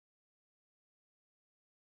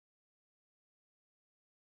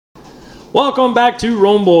Welcome back to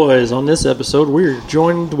Rome Boys. On this episode, we're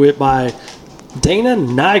joined by Dana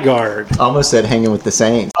Nygaard. Almost said hanging with the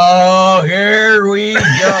Saints. Oh, here we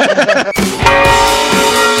go.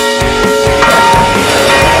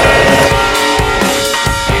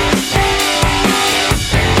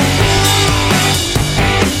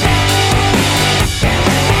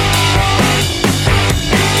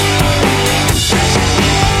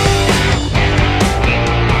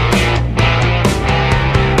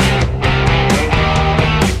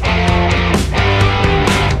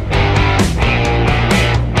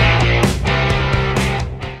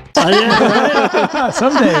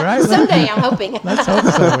 Someday, right? Someday, I'm hoping. Let's hope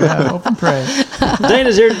so. Yeah, hope and pray.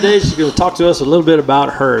 Dana's here today. She's going to talk to us a little bit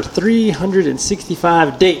about her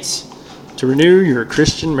 365 dates to renew your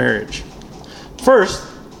Christian marriage. First,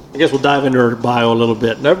 I guess we'll dive into her bio a little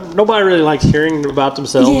bit. Nobody really likes hearing about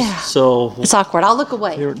themselves, so It's awkward. I'll look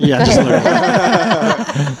away. Yeah, just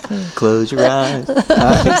learn. Close your eyes.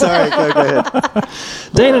 Sorry, go ahead.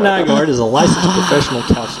 Dana Nygaard is a licensed professional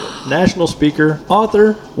counselor, national speaker,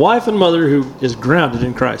 author, wife, and mother who is grounded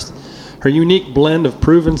in Christ. Her unique blend of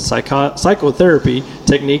proven psychotherapy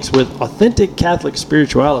techniques with authentic Catholic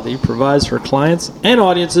spirituality provides her clients and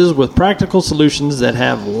audiences with practical solutions that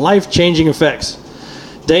have life-changing effects.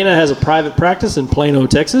 Dana has a private practice in Plano,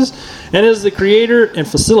 Texas, and is the creator and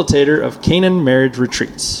facilitator of Canaan Marriage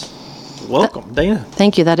Retreats. Welcome, Dana.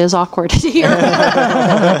 Thank you. That is awkward to hear.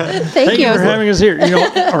 Thank you for having us here.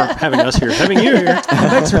 Having you here.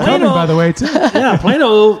 Thanks for coming, by the way, too. Yeah,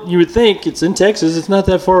 Plano, you would think it's in Texas. It's not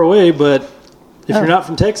that far away, but if you're not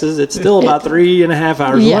from Texas, it's still about 3.5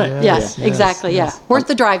 hours away. Yes, exactly. Yeah. Worth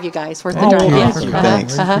the drive, you guys. Worth the drive. Yes.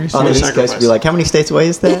 Thanks. Uh-huh. On the East Coast, be like, how many states away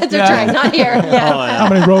is that? That's right. Not here. Yeah. How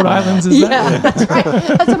many Rhode Islands is that? Yeah, that's right.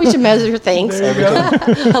 That's how we should measure things. There you go.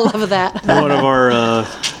 I love that. One of our,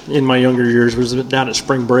 in my younger years, was down at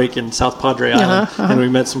spring break in South Padre Island, and we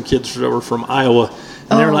met some kids that were from Iowa.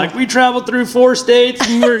 And they were like, we traveled ththrough 4 states,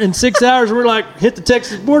 and we're in 6 hours. We're like, hit the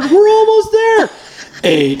Texas border. We're almost there.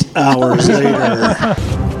 8 hours later.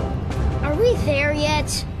 Are we there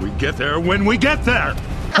yet? We get there when we get there.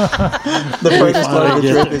 The furthest part of the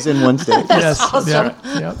trip is in one state. Yes. Awesome.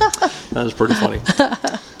 Yeah. That was pretty funny.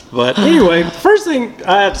 But anyway, the first thing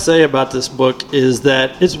I have to say about this book is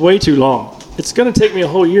that it's way too long. It's going to take me a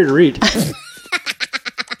whole year to read.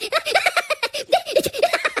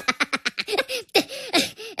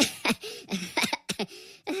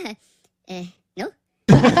 No?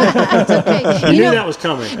 It's okay. I knew that was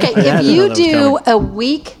coming. Okay, I if knew you that was do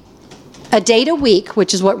coming. a date a week,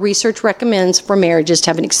 which is what research recommends for marriages to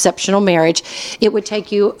have an exceptional marriage, it would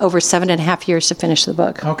take you over 7.5 years to finish the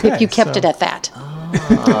book. Okay, if you kept it at that.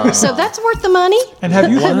 So that's worth the money. And have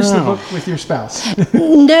you finished the book with your spouse?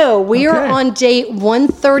 No, we are Okay. on date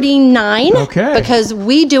 139. Okay. Because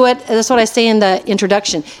we do it, that's what I say in the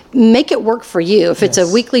introduction, make it work for you. If it's a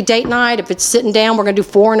weekly date night, if it's sitting down, we're going to do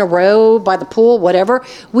 4 in a row by the pool, whatever.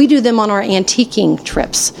 We do them on our antiquing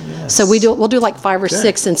trips. Yes. So we'll do like 5 or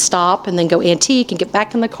 6 and stop and then go antique and get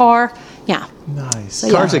back in the car. Yeah. Nice.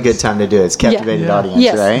 Car's a good time to do it. It's captivated Yeah. audience,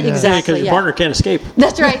 Yes, right? exactly. Because your partner can't escape.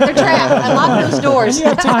 That's right. They're trapped. I lock those doors. You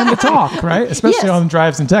have time to talk, right? Especially Yes. on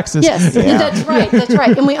drives in Texas. Yes, Yeah. that's right. That's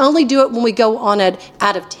right. And we only do it when we go on an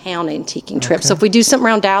out-of-town antiquing trip. So if we do something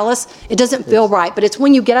around Dallas, it doesn't feel right. But it's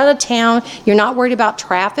when you get out of town, you're not worried about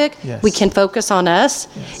traffic. Yes. We can focus on us.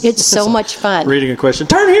 Yes. It's so much fun. Reading a question.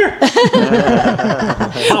 Turn here!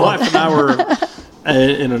 My wife and I were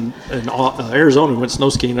in Arizona. We went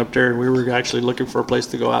snow skiing up there, and we were actually looking for a place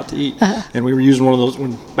to go out to eat. And we were using one of those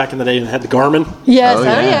when back in the day they had the Garmin. Yes. Oh, Oh,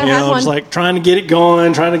 yeah. yeah. You I know, had it's one. like trying to get it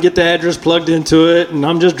going, trying to get the address plugged into it, and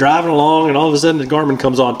I'm just driving along, and all of a sudden the Garmin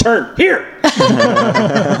comes on. Turn here.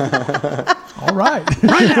 All right.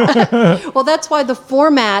 Well, that's why the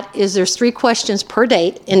format is there's 3 questions per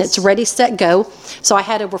date, and it's ready, set, go. So I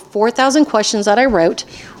had over 4,000 questions that I wrote.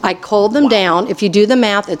 I culled them down. If you do the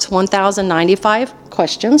math, it's 1,095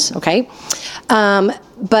 questions, okay?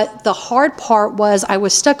 But the hard part was I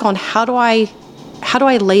was stuck on how do I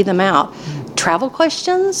lay them out? Travel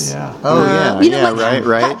questions? Yeah. Oh, yeah. You know, Yeah, like,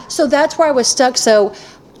 right. So that's where I was stuck. So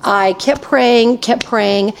I kept praying,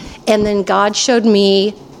 and then God showed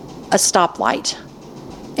me a stoplight.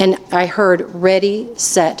 And I heard ready,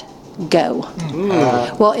 set, go.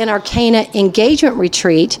 Well, in our Cana engagement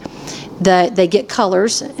retreat, they get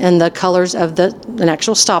colors, and the colors of an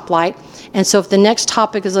actual stoplight. And so if the next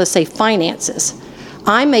topic is, let's say, finances,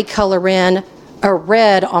 I may color in a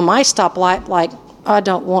red on my stoplight, like, I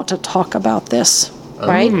don't want to talk about this,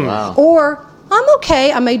 right? Wow. Or I'm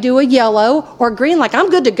okay. I may do a yellow or green, like I'm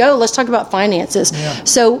good to go. Let's talk about finances. Yeah.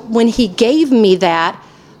 So when he gave me that,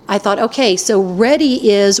 I thought, okay, so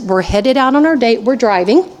ready is we're headed out on our date, we're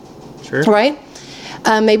driving, Sure. right?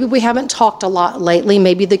 Maybe we haven't talked a lot lately.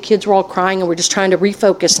 Maybe the kids were all crying and we're just trying to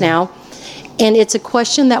refocus now. And it's a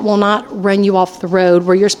question that will not run you off the road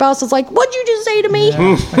where your spouse is like, what'd you just say to me?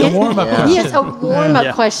 Like a warm-up question. Yes, a warm-up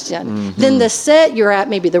Yeah. question. Then the set, you're at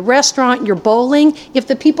maybe the restaurant, you're bowling. If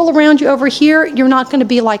the people around you over here, you're not going to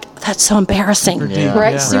be like, that's so embarrassing, deep,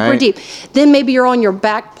 right? yeah. Super Right. deep. Then maybe you're on your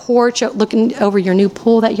back porch looking over your new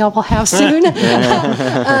pool that y'all will have soon.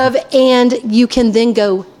 And you can then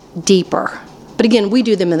go deeper. But again, we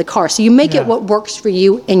do them in the car. So you make Yeah. it what works for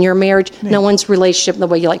you in your marriage. No one's relationship, the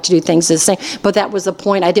way you like to do things is the same. But that was the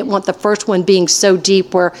point. I didn't want the first one being so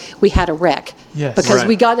deep where we had a wreck. Yes. Because Right.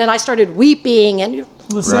 we got, and I started weeping and Well,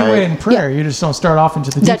 the same way in prayer, you just don't start off into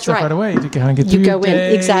the deep That's stuff right. right away. You kind of get You through go your in,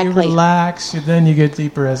 day, exactly. you relax, then you get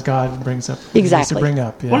deeper as God brings up. Exactly. To bring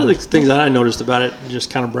up. Yeah. One of the things that I noticed about it, just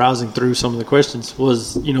kind of browsing through some of the questions,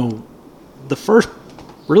 was, the first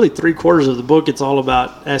really 3/4 of the book, it's all about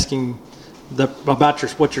asking about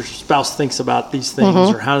what your spouse thinks about these things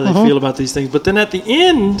or how do they feel about these things. But then at the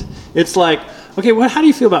end, it's like, okay, how do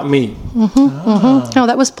you feel about me? oh,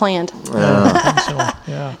 that was planned.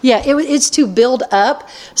 Yeah. Yeah, it's to build up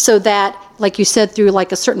so that, like you said, through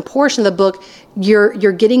like a certain portion of the book, you're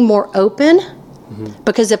getting more open.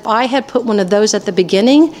 Because if I had put one of those at the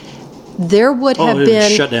beginning, there would have it would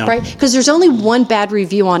been shut down. right. Because there's only one bad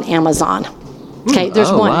review on Amazon. Okay, there's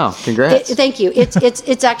Oh, one. wow. Congrats. Thank you.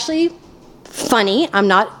 It's actually funny.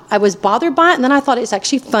 I was bothered by it, and then I thought it's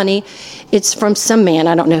actually funny. It's from some man,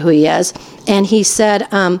 I don't know who he is, and he said,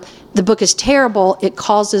 the book is terrible, it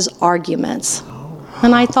causes arguments.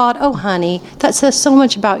 And I thought, oh, honey, that says so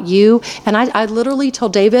much about you. And I literally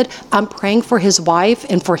told David, I'm praying for his wife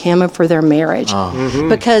and for him and for their marriage.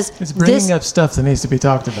 Because It's bringing up stuff that needs to be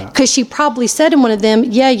talked about. because she probably said in one of them,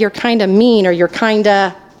 yeah, you're kind of mean, or you're kind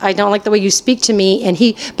of, I don't like the way you speak to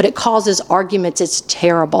me. But it causes arguments. It's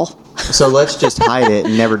terrible. So let's just hide it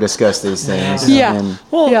and never discuss these things. Yeah. And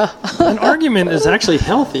Well, Yeah. an argument is actually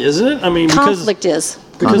healthy, isn't it? I mean, Conflict is.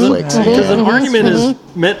 conflict. because an argument is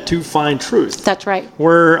meant to find truth. That's right.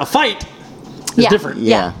 Where a fight is Yeah. different.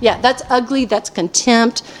 Yeah. Yeah. That's ugly. That's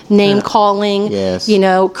contempt, name calling, Yes.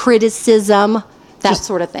 criticism, that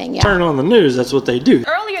sort of thing. Yeah. Turn on the news, that's what they do.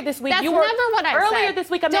 Earlier this week, That's you were never what I earlier said.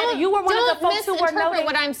 this week, Amanda, you were one of the folks who were misinterpret noting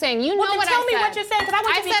what I'm saying. You Well, know then what tell I me said. what you said, because I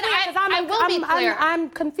want you to be said clear, because I will be clear. I'm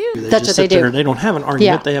confused. They That's just what they sit there do. and they don't have an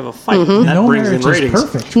argument, Yeah. they have a fight. And that No brings in marriage is ratings.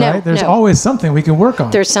 perfect, No, right? There's no. always something we can work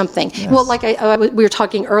on. There's something. Well, like we were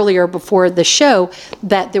talking earlier before the show,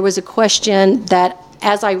 that there was a question that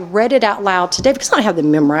as I read it out loud today, because I don't have them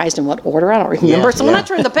memorized in what order, I don't remember. Yeah, So when I yeah.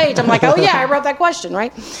 turn the page, I'm like, oh yeah, I wrote that question,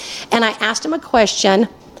 right? And I asked him a question,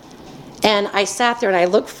 and I sat there and I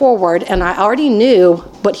looked forward, and I already knew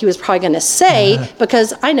what he was probably going to say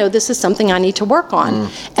because I know this is something I need to work on.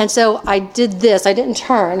 And so I did this. I didn't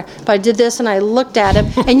turn, but I did this, and I looked at him,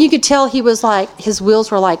 and you could tell he was like, his wheels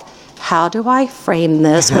were like, how do I frame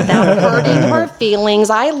this without hurting her feelings?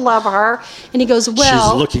 I love her. And he goes, well,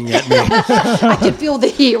 She's looking at me. I could feel the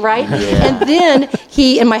heat, right? And then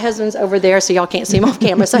and my husband's over there, so y'all can't see him off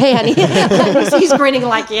camera. So, hey, honey. He's grinning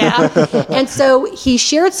like, yeah. And so he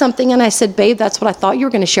shared something, and I said, babe, that's what I thought you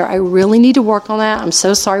were going to share. I really need to work on that. I'm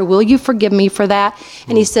so sorry. Will you forgive me for that?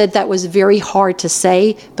 And he said, that was very hard to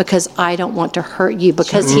say because I don't want to hurt you,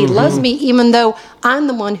 because he loves me, even though I'm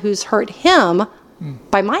the one who's hurt him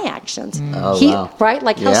by my actions. Oh, wow. Right?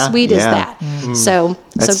 Like, how Yeah, sweet is yeah. that? So,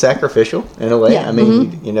 That's sacrificial in a way. Yeah. I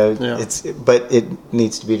mean, Yeah. but it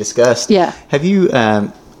needs to be discussed. Yeah. Have you?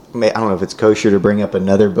 I don't know if it's kosher to bring up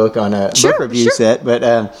another book on a Sure, book review sure. set, but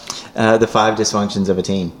The 5 Dysfunctions of a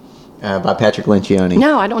Team by Patrick Lencioni.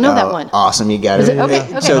 No, I don't know that one. Awesome, you got Is it. it? Okay,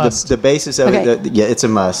 okay. So Must. the basis of Okay. it, it's a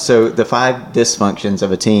must. So the 5 dysfunctions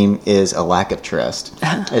of a team is a lack of trust.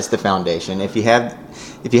 It's the foundation. If you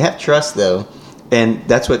have trust, though, and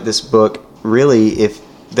that's what this book really,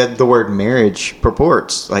 that the word marriage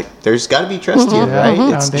purports. Like, there's got to be trust here, Yeah, right?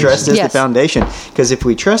 mhm. It's Foundation. trust is Yes. the foundation. Because if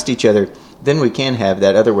we trust each other, then we can have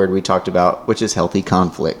that other word we talked about, which is healthy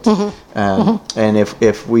conflict. And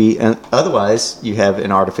if we, otherwise, you have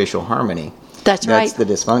an artificial harmony. That's right. That's the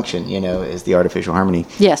dysfunction, is the artificial harmony.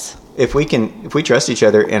 yes. If we trust each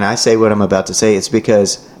other, and I say what I'm about to say, it's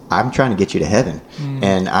because I'm trying to get you to heaven,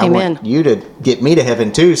 and I Amen. want you to get me to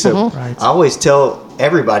heaven too. So Right. I always tell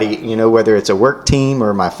everybody, whether it's a work team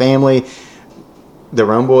or my family, the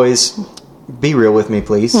Rome boys, be real with me,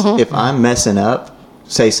 please. If I'm messing up,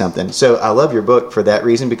 say something. So I love your book for that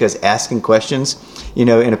reason, because asking questions, in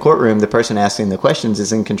a courtroom, the person asking the questions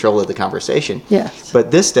is in control of the conversation. Yes.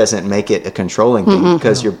 But this doesn't make it a controlling thing,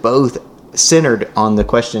 because you're both centered on the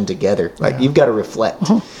question together. Like, you've got to reflect.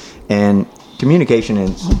 And communication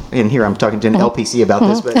is, and here I'm talking to an LPC about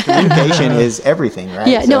this, but communication is everything, right?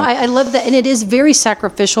 Yeah, So- no, I love that. And it is very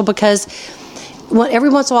sacrificial because every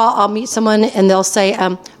once in a while I'll meet someone and they'll say,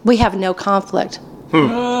 we have no conflict.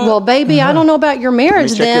 Well, baby, I don't know about your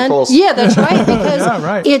marriage Let me check your then. pulse. Yeah, that's right. Because Yeah,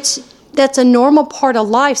 right. that's a normal part of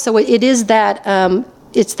life. So it is that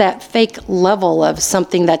it's that fake level of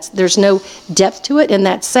something there's no depth to it, and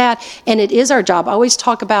that's sad. And it is our job. I always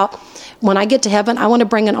talk about when I get to heaven, I want to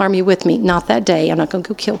bring an army with me. Not that day. I'm not going to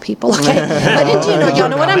go kill people. Okay, but y'all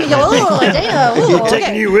know what I mean? Oh, damn. Ooh, I'm taking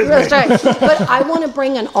okay. you with me. That's right. But I want to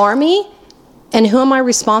bring an army, and who am I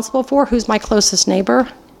responsible for? Who's my closest neighbor?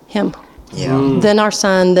 Him. Yeah. Then our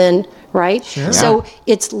son. Then right. Sure. So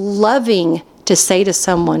it's loving to say to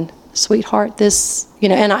someone, sweetheart, this,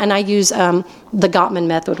 and I use the Gottman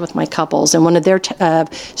method with my couples, and one of their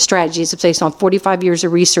strategies is based on 45 years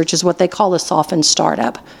of research is what they call a softened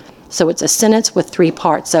startup. So it's a sentence with 3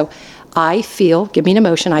 parts. So give me an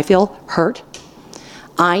emotion, I feel hurt.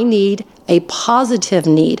 I need a positive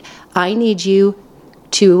need. I need you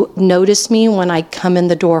to notice me when I come in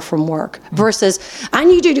the door from work versus I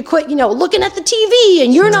need you to quit, looking at the TV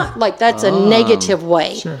and you're not like, that's a negative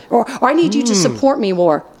way. Sure. Or I need you to support me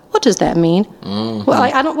more. What does that mean?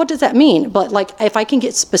 Well, what does that mean? But like, if I can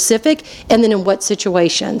get specific and then in what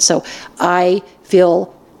situation. So I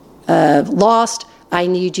feel lost. I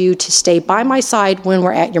need you to stay by my side when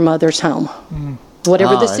we're at your mother's home.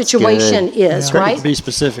 Whatever the that's situation good. is, Great right? to be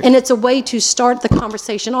specific. And it's a way to start the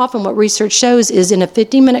conversation off. And what research shows is in a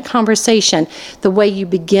 50-minute conversation, the way you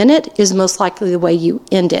begin it is most likely the way you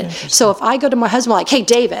end it. So if I go to my husband like, hey,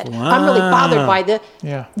 David, I'm really bothered by this.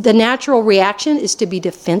 Yeah. The natural reaction is to be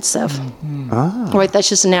defensive. Right? That's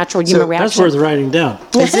just a natural human reaction. That's worth writing down.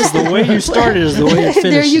 The way you started is the way you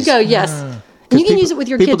finish. There you go, yes. And you can use it with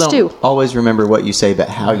your People kids don't too. always remember what you say, but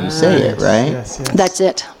how you say it, right? Yes, yes. That's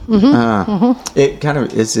it. It kind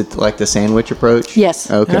of, is it like the sandwich approach? Yes.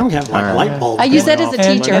 Okay. I'm having like All light bulbs. I use that going as a off.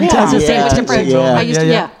 teacher. And As a yeah, sandwich approach. yeah. I used to,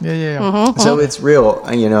 Yeah. So it's real.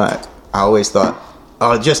 I always thought,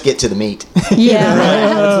 just get to the meat.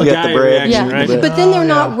 Yeah. Get the Guy bread. reaction, Yeah. right? But then they're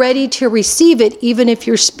not ready to receive it, even if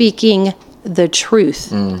you're speaking the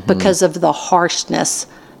truth because of the harshness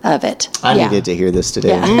of it. I needed to hear this today,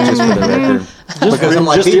 Yeah. just for the record. Because I'm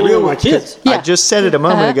like, just be dealing real with my kids. I just said it a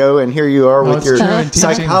moment ago, and here you are No, with it's your true. In teaching,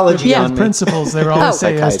 psychology Yeah. on me. principles, they always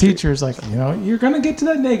say as Psychiatry. teachers, like, you're going to get to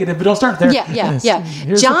that negative, but don't start there. Yeah. Here's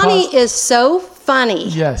the Johnny pos- is so funny.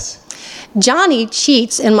 Yes. Johnny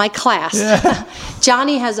cheats in my class. Yeah.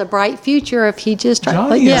 Johnny has a bright future if he just tries.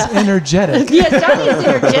 Johnny is energetic. Yeah, Johnny is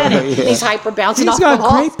energetic. He's hyper bouncing He's off got the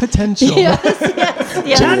walls. great potential.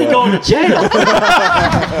 Yes. Johnny going to jail.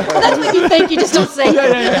 That's what you think. You just don't say it.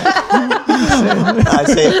 I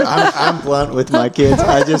say I'm blunt with my kids.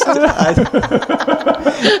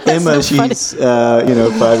 Emma, she's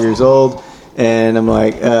 5 years old, and I'm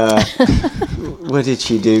like, what did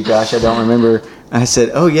she do? Gosh, I don't remember. I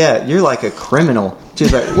said, oh yeah, you're like a criminal.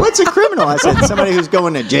 She's like, what's a criminal? I said, somebody who's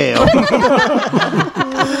going to jail.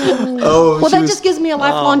 Well, that just gives me a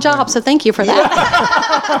lifelong job, so thank you for that.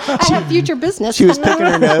 I have future business. She was picking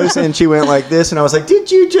her nose, and she went like this, and I was like,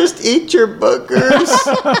 did you just eat your boogers?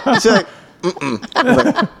 She's like, mm-mm. I was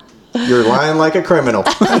like, you're lying like a criminal.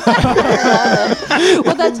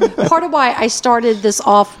 Well, that's part of why I started this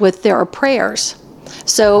off with there are prayers.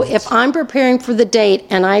 So if I'm preparing for the date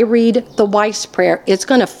and I read the wife's prayer, it's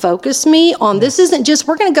going to focus me on this isn't just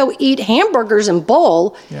we're going to go eat hamburgers and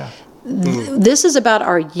bowl. Yeah. This is about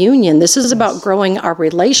our union. This is about growing our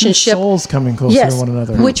relationship. Souls coming closer to one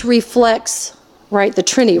another. Which reflects, right, the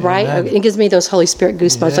Trinity, right? Amen. It gives me those Holy Spirit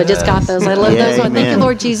goosebumps. I just got those. I love Yeah, those. Thank you, amen.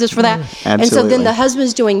 Lord Jesus, for that. And so then Absolutely. the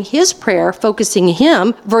husband's doing his prayer, focusing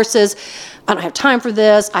him versus, I don't have time for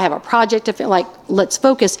this. I have a project to feel like, let's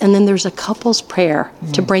focus. And then there's a couple's prayer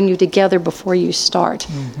to bring you together before you start.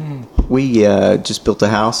 We just built a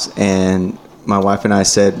house, and my wife and I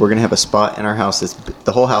said we're going to have a spot in our house.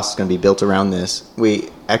 The whole house is going to be built around this. We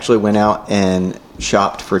actually went out and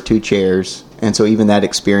shopped for 2 chairs, and so even that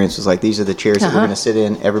experience was like, these are the chairs that we're going to sit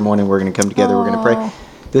in every morning. We're going to come together. We're going to pray.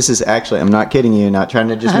 This is actually, I'm not kidding you, not trying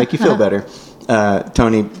to just make you feel better.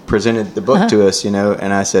 Tony presented the book to us, and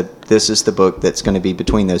I said, this is the book that's going to be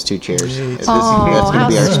between those 2 chairs. That's going to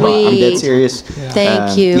be our spot. I'm dead sweet. serious.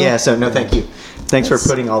 Thank you. Yeah, so no, thank you. Thanks for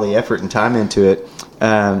putting all the effort and time into it.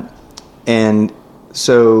 And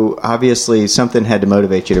so obviously something had to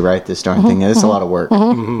motivate you to write this darn thing. It's a lot of work.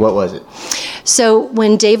 What was it? So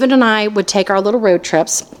when David and I would take our little road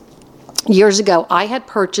trips, years ago, I had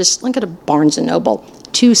purchased, look at a Barnes & Noble,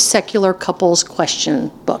 two secular couples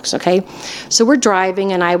question books, okay? So we're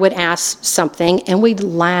driving, and I would ask something, and we'd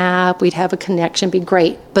laugh, we'd have a connection, be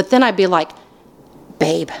great. But then I'd be like,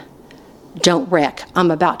 babe, don't wreck. I'm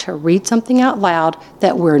about to read something out loud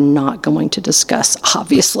that we're not going to discuss,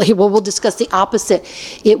 obviously. Well, we'll discuss the opposite.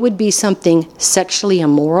 It would be something sexually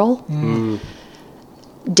immoral,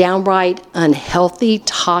 downright unhealthy,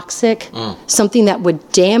 toxic, something that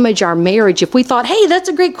would damage our marriage. If we thought, hey, that's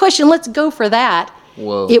a great question, let's go for that.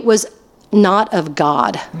 Whoa. It was not of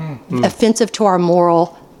God, offensive to our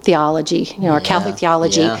moral theology, our Catholic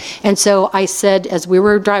theology. Yeah. And so I said, as we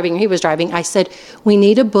were driving, he was driving, I said, we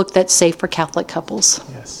need a book that's safe for Catholic couples.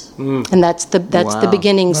 Yes. And that's the Wow.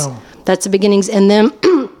 beginnings. Wow. That's the beginnings. And then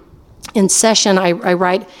in session, I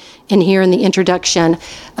write in here in the introduction,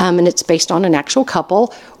 and it's based on an actual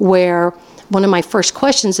couple, where one of my first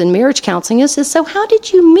questions in marriage counseling is so how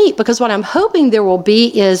did you meet? Because what I'm hoping there will be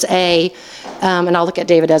is and I'll look at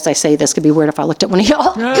David as I say this, could be weird if I looked at one of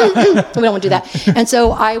y'all. We don't want to do that. And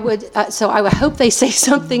so I would hope they say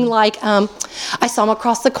something like, I saw him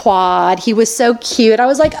across the quad. He was so cute. I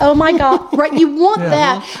was like, oh my God, right? You want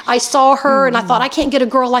that. I saw her and I thought, I can't get a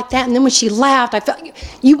girl like that. And then when she laughed, I felt,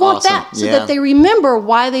 you want Awesome. that so that they remember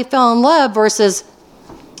why they fell in love versus,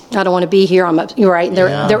 I don't want to be here. I'm up. You're right.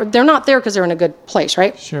 They're not there because they're in a good place,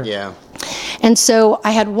 right? Sure. Yeah. And so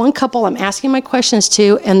I had one couple I'm asking my questions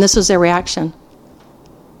to, and this was their reaction.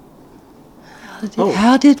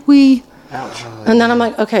 How did we? Ouch. And then I'm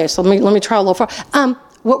like, okay, so let me try a little far.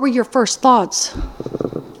 What were your first thoughts?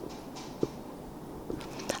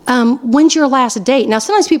 When's your last date? Now,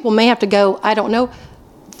 sometimes people may have to go, I don't know.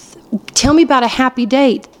 Tell me about a happy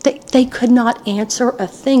date. They could not answer a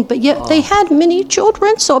thing, but yet they had many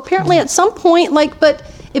children. So apparently at some point, but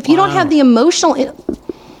if you don't have the emotional,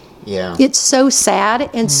 it's so sad.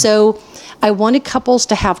 And so I wanted couples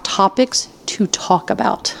to have topics to talk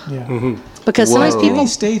about. Yeah. Because sometimes Whoa. people, Any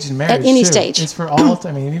stage in marriage. at any too. stage. It's for all,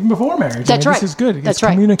 even before marriage. That's right. This is good. That's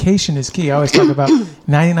right. Communication is key. I always talk about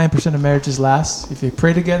 99% of marriages last if you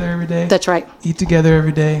pray together every day. That's right. Eat together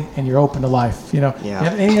every day, and you're open to life. You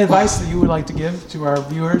have any advice that you would like to give to our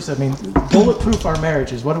viewers? Bulletproof our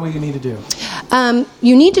marriages. What do we need to do?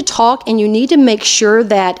 You need to talk, and you need to make sure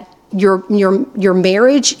that your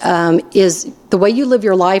marriage is the way you live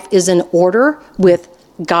your life is in order with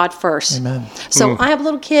God first. Amen. So I have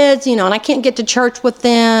little kids, and I can't get to church with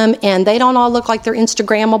them, and they don't all look like they're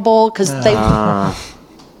Instagrammable because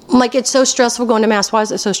it's so stressful going to Mass. Why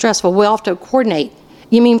is it so stressful? We all have to coordinate.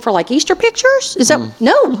 You mean for Easter pictures? Is that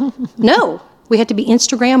no? We have to be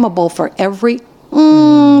Instagrammable for every.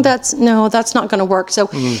 That's not going to work. So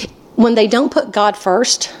when they don't put God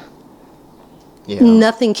first. Yeah.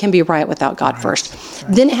 Nothing can be right without God first.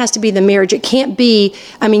 Right. Then it has to be the marriage. It can't be,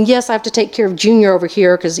 yes, I have to take care of Junior over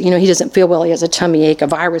here because, he doesn't feel well. He has a tummy ache, a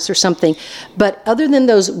virus or something. But other than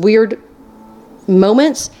those weird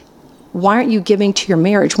moments, why aren't you giving to your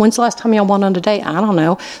marriage? When's the last time y'all went on a date? I don't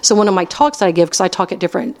know. So one of my talks that I give, because I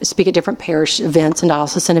speak at different parish events and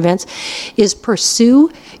diocesan events, is pursue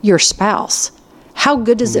your spouse. How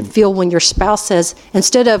good does it feel when your spouse says,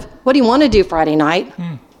 instead of, what do you want to do Friday night?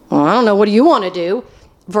 Well, I don't know. What do you want to do?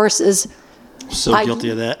 Versus, so guilty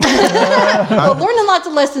of that. Well, learning lots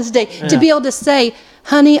of lessons today to be able to say,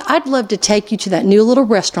 honey, I'd love to take you to that new little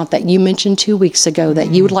restaurant that you mentioned 2 weeks ago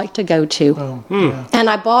that you would like to go to. And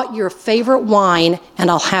I bought your favorite wine,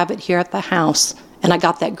 and I'll have it here at the house. And I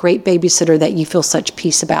got that great babysitter that you feel such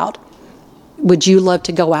peace about. Would you love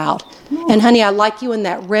to go out? And honey, I like you in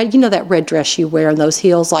that red, that red dress you wear and those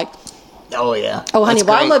heels, Oh, yeah. Oh, honey,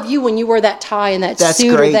 I love you when you wear that tie and that That's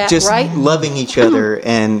suit great. or that, Just right? loving each other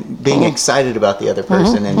and being excited about the other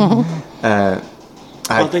person. And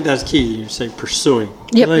I think that's key. You say pursuing.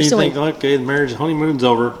 Yeah, You pursuing. think, okay, the marriage, honeymoon's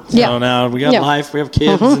over. Yeah. So now we got life, we have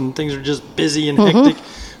kids, and things are just busy and hectic.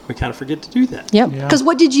 We kind of forget to do that. Yep. Because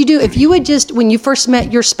what did you do? If you had just, when you first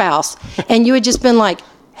met your spouse, and you had just been like,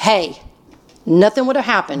 hey, nothing would have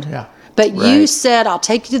happened. Yeah. But you said, I'll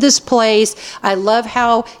take you to this place. I love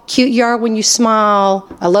how cute you are when you smile.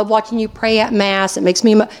 I love watching you pray at Mass. It makes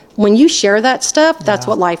me, when you share that stuff, that's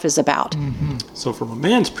what life is about. So from a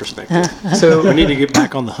man's perspective, we need to get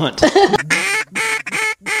back on the hunt.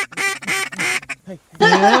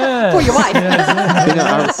 For your wife.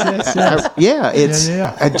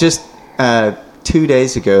 I just 2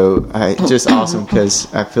 days ago, just awesome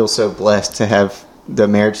because I feel so blessed to have the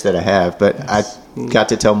marriage that I have. But I got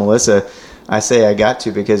to tell Melissa, I say I got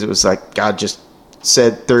to because it was like God just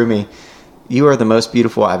said through me, you are the most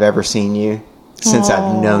beautiful I've ever seen you since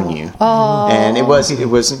I've known you. And it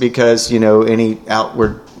wasn't because, any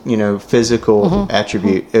outward, physical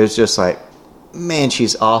attribute. It was just like, man,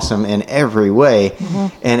 she's awesome in every way.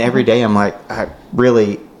 And every day I'm like,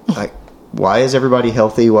 why is everybody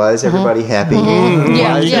healthy? Why is everybody happy?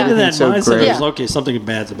 Yeah, You get into that so mindset. great? It's okay, something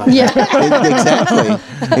bad's about to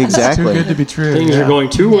happen. Exactly. Too good to be true. Things are going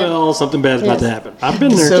too well. Something bad's about to happen. I've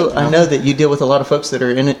been there. So I know that you deal with a lot of folks that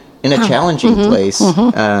are in a challenging place,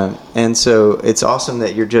 and so it's awesome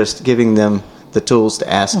that you're just giving them the tools to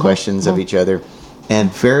ask questions of each other, and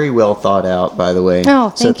very well thought out, by the way.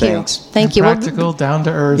 Oh, thank so you. Thanks. Thank you. Practical, down to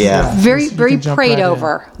earth. Yeah. Very, You very can jump prayed right in.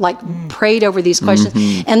 over, prayed over these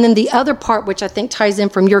questions. And then the other part, which I think ties in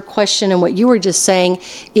from your question and what you were just saying,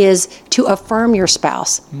 is to affirm your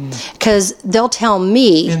spouse. Because they'll tell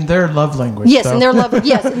me. In their love language. Yes, though. in their love.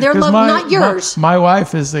 Yes, in their 'Cause love, not yours. My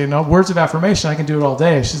wife is, words of affirmation. I can do it all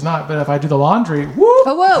day. She's not, but if I do the laundry, woo!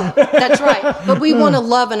 Oh, whoa, that's right. But we want to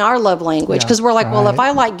love in our love language because we're like, well, if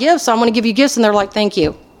I like gifts, I want to give you gifts. And they're like, thank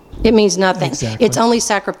you. It means nothing. Exactly. It's only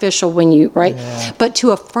sacrificial when you, right? Yeah. But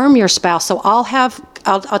to affirm your spouse. So I'll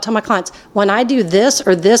tell my clients, when I do this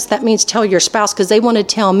or this, that means tell your spouse because they want to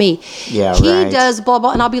tell me. Yeah, he right. does blah,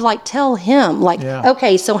 blah. And I'll be like, tell him. Like, Yeah.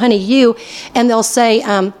 okay, so honey, you. And they'll say,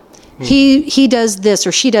 he does this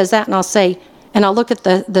or she does that. And I'll say, and I'll look at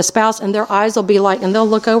the spouse and their eyes will be like, and they'll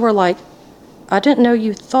look over like, I didn't know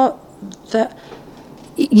you thought that.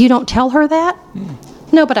 You don't tell her that?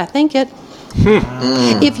 No, but I think it.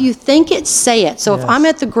 If you think it, say it. So if I'm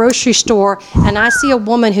at the grocery store and I see a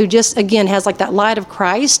woman who just, again, has like that light of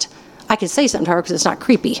Christ, I can say something to her because it's not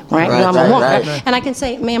creepy, right? Right, I'm a woman, right. And I can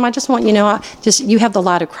say, ma'am, I just want you to know, you have the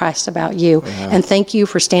light of Christ about you. And thank you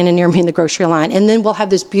for standing near me in the grocery line. And then we'll have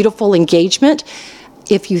this beautiful engagement.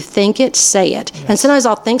 If you think it, say it. And sometimes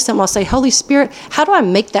I'll think something, I'll say, Holy Spirit, how do I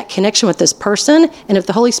make that connection with this person? And if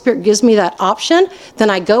the Holy Spirit gives me that option, then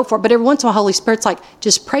I go for it. But every once in a while, Holy Spirit's like,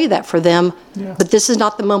 just pray that for them. Yeah. But this is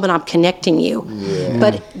not the moment I'm connecting you.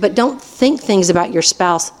 Yeah. But don't think things about your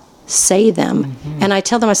spouse. Say them. And I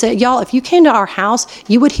tell them, I say, y'all, if you came to our house,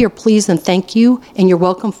 you would hear please and thank you and you're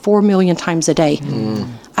welcome 4 million times a day.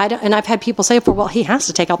 And I've had people say, well, he has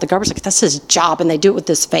to take out the garbage. Like, that's his job. And they do it with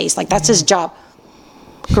this face. Like, that's his job.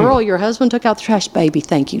 Girl, your husband took out the trash. Baby,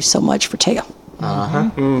 thank you so much for taking.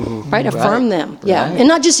 Right? Affirm them. Yeah. Right. And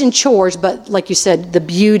not just in chores, but like you said, the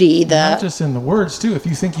beauty, not just in the words, too. If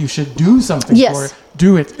you think you should do something for it,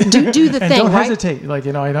 do it. Do the and thing, don't right? hesitate. Like,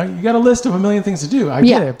 you got a list of a million things to do. I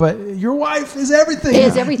get it. But your wife is everything.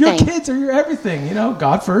 Is everything. Your kids are your everything.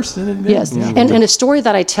 God first. And yes. And a story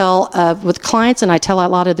that I tell with clients, and I tell a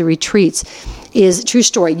lot of the retreats, is true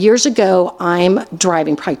story. Years ago, I'm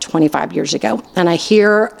driving, probably 25 years ago, and I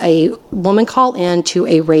hear a woman call in to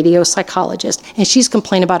a radio psychologist, and she's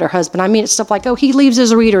complaining about her husband. I mean, it's stuff like, oh, he leaves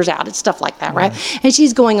his readers out. It's stuff like that, right? And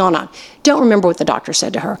she's going on. Don't remember what the doctor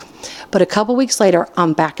said to her. But a couple weeks later,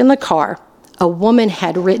 I'm back in the car. A woman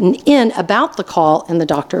had written in about the call, and the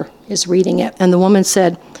doctor is reading it. And the woman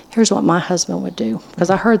said, here's what my husband would do, because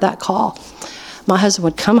I heard that call. My husband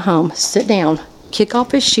would come home, sit down, kick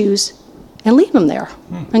off his shoes, and leave them there,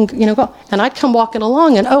 and go. And I'd come walking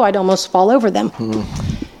along, and I'd almost fall over them.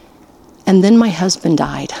 And then my husband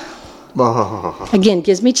died. Again,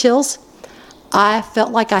 gives me chills. I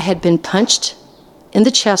felt like I had been punched in the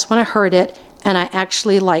chest when I heard it, and I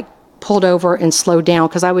actually pulled over and slowed down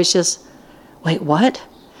because I was just, wait, what?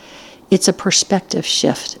 It's a perspective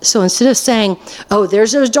shift. So instead of saying, oh,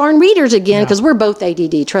 there's those darn readers again, because we're both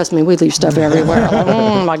ADD. Trust me, we leave stuff everywhere.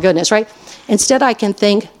 Oh, my goodness, right? Instead, I can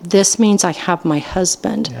think, this means I have my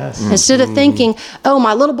husband. Yes. Instead of thinking, oh,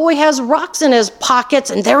 my little boy has rocks in his pockets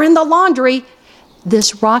and they're in the laundry.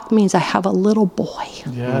 This rock means I have a little boy.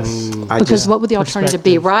 Yes. Because what would the alternative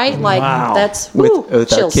be, right? That's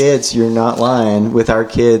with our kids, you're not lying. With our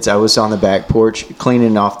kids, I was on the back porch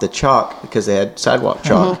cleaning off the chalk because they had sidewalk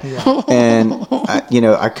chalk, and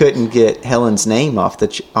I couldn't get Helen's name off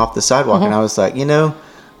the sidewalk, and I was like,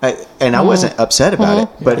 I wasn't upset about it,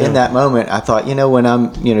 but in that moment, I thought, when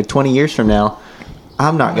I'm 20 years from now,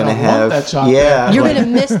 I'm not going to have that chalk. You're going to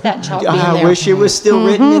miss that chalk being there. I wish it was still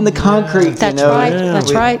written in the concrete. That's right.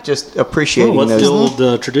 That's right. Just appreciating what's those. the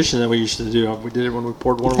old tradition that we used to do? We did it when we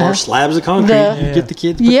poured one of our slabs of concrete. You get the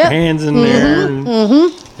kids to put their hands in there. And,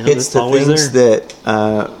 it's the things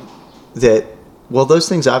that those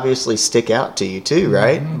things obviously stick out to you too,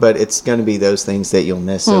 right? But it's going to be those things that you'll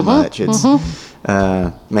miss so much. It's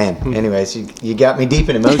anyways, you got me deep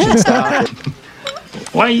in emotion. Stop.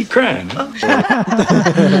 Why are you crying?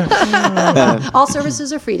 All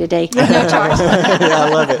services are free today. No charge. I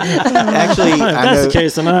love it. Actually, If I that's know. the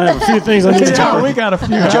case, then I have a few things I need to Yeah, cover. we got a few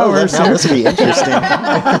Joe, hours now here. this will be interesting. No,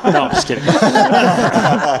 I'm just kidding.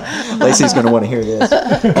 Lacey's going to want to hear this.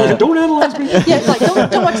 Don't analyze me. Yeah, like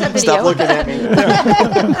don't watch that video. Stop looking at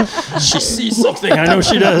me. She sees something. I know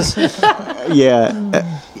she does. Yeah,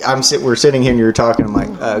 we're sitting here and you're talking. I'm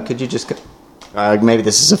like, could you just? Maybe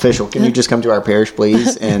this is official. Can you just come to our parish,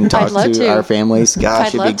 please, and talk love to to. our families? Gosh, I'd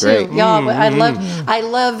it'd love be great. to. Yeah, but I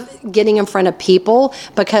love getting in front of people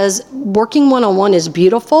because working one-on-one is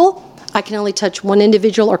beautiful. I can only touch one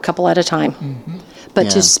individual or couple at a time. But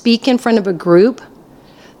Yeah. to speak in front of a group,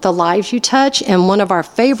 the lives you touch, and one of our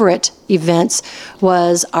favorite events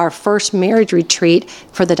was our first marriage retreat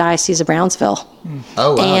for the Diocese of Brownsville.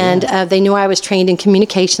 Oh, wow. And they knew I was trained in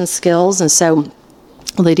communication skills, and so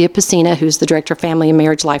Lydia Pacina, who's the director of family and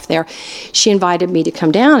marriage life there, she invited me to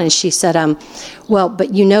come down, and she said, well,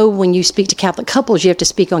 but you know, when you speak to Catholic couples, you have to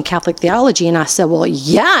speak on Catholic theology. And I said, well,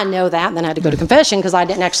 yeah, I know that. And then I had to go to confession because I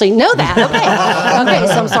didn't actually know that. Okay,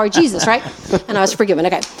 so I'm sorry, Jesus, right? And I was forgiven.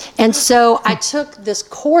 Okay. And so I took this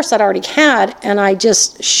course I'd already had, and I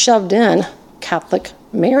just shoved in Catholic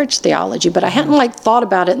marriage theology, but I hadn't thought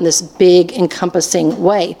about it in this big encompassing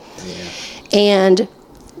way. And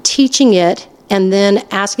teaching it, and then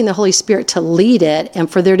asking the Holy Spirit to lead it, and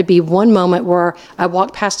for there to be one moment where I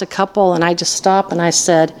walked past a couple and I just stopped and I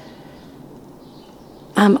said,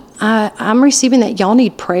 I'm receiving that y'all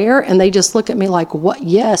need prayer, and they just look at me like, what?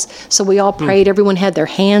 Yes. So we all prayed. Everyone had their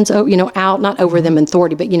hands out, not over them in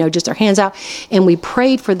authority, but just their hands out, and we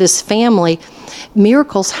prayed for this family.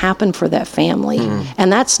 Miracles happen for that family, and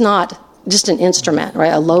that's not just an instrument,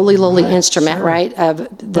 right? A lowly instrument, sure. right?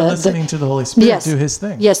 Of Listening to the Holy Spirit do His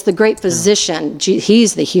thing. Yes, the great physician.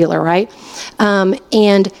 He's the healer, right?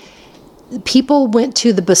 And people went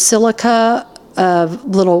to the Basilica of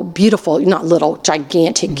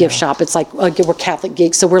gigantic gift shop. It's like we're Catholic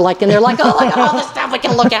geeks, so we're in there oh, look at all the stuff we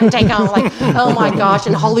can look at and take home. Oh my gosh,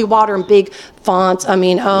 and holy water in big fonts.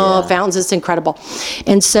 Fountains. It's incredible.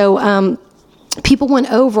 And so people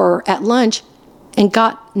went over at lunch and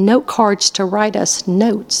got note cards to write us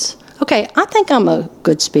notes. Okay, I think I'm a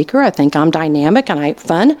good speaker. I think I'm dynamic and I have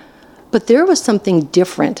fun. But there was something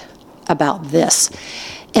different about this.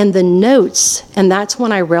 And the notes, and that's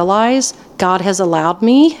when I realized God has allowed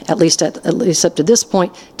me, at least up to this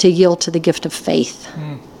point, to yield to the gift of faith.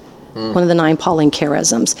 One of the 9 Pauline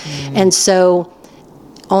charisms. And so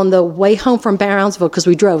on the way home from Brownsville, because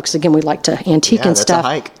we drove, because again, we like to antique and that's stuff. a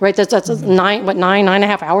hike. Right, that's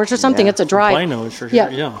 9.5 hours or something. Yeah. It's a drive. Plano, for sure.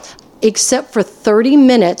 Yeah. Except for 30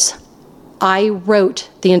 minutes, I wrote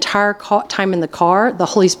the entire time in the car. The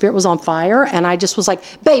Holy Spirit was on fire, and I just was like,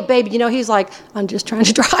 babe, he's like, I'm just trying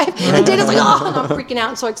to drive. And Dana's like, oh, and I'm freaking out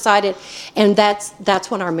and so excited. And that's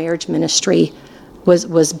when our marriage ministry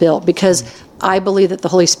was built, because I believe that the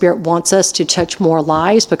Holy Spirit wants us to touch more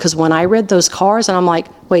lives, because when I read those cards, and I'm like,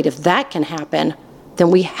 wait, if that can happen,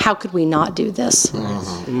 then how could we not do this?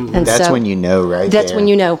 And That's when you know, right? That's when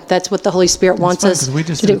you know. That's what the Holy Spirit wants us Because we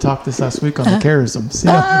just to do. talked this last week on the charisms.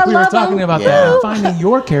 We were love talking them. about Yeah. that, finding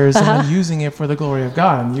your charism and using it for the glory of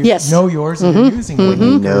God. And you Yes. know yours and you're using it. you know,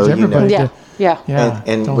 Encourage you know. everybody Yeah, to- yeah.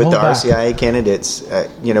 And don't with the hold back. RCIA candidates,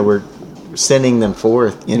 we're sending them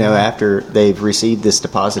forth, after they've received this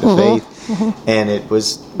deposit of faith. And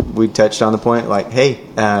we touched on the point, hey,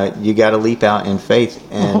 you got to leap out in faith.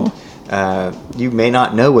 And you may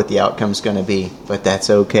not know what the outcome's going to be, but that's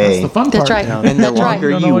okay. That's the fun That's part. right. And the That's right. longer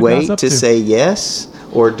You don't know you what God's wait up to to. say yes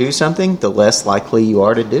or do something, the less likely you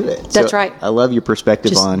are to do it. That's right. I love your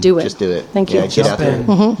perspective Just on do it. just do it. Thank you. Yeah, get out Jump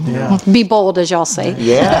there. in. Yeah. Be bold, as y'all say.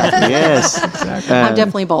 Yeah, yes. I'm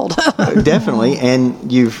definitely bold. Definitely.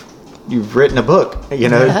 And you've written a book, to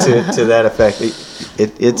that effect.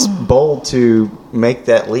 It's bold to make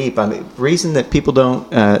that leap. Reason that people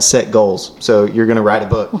don't set goals. So you're going to write a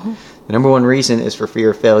book. The number one reason is for fear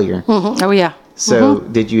of failure. Oh, yeah. So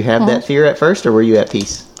did you have that fear at first, or were you at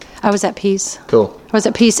peace? I was at peace. Cool. I was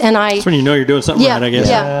at peace, and That's when you know you're doing something right, I guess.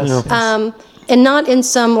 Yeah. Yes. And not in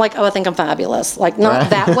some I think I'm fabulous, not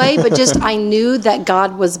that way, but just I knew that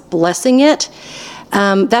God was blessing it.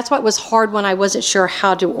 That's why it was hard when I wasn't sure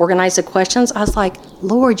how to organize the questions. I was like,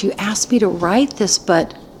 Lord, you asked me to write this,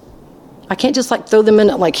 but I can't just throw them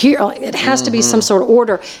in here. It has to be some sort of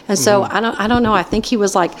order. And so I don't know. I think he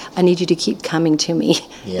was like, I need you to keep coming to me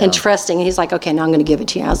and trusting. And he's like, okay, now I'm going to give it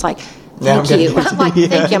to you. I was like, thank you. I'm like,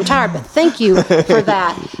 thank you. I'm tired, but thank you for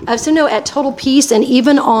that. So no, at Total Peace, and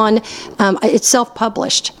even on, it's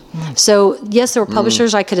self-published. So yes, there were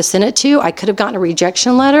publishers I could have sent it to. I could have gotten a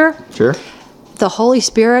rejection letter. Sure. The Holy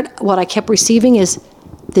Spirit, what I kept receiving is,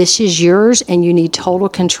 this is yours and you need total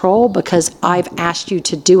control because I've asked you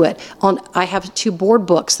to do it. I have 2 board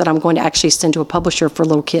books that I'm going to actually send to a publisher for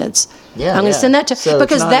little kids. Yeah, I'm going to send that to so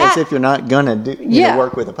because it's not as if you're not going to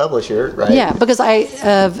work with a publisher, right? Yeah, because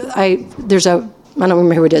there's I don't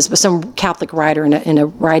remember who it is, but some Catholic writer in a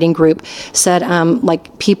writing group said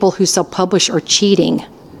like people who self-publish are cheating.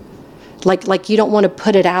 Like you don't want to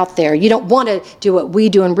put it out there. You don't want to do what we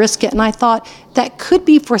do and risk it. And I thought that could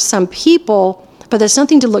be for some people, but there's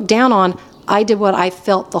something to look down on. I did what I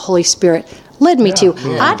felt the Holy Spirit led me to.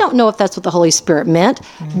 Yeah. I don't know if that's what the Holy Spirit meant,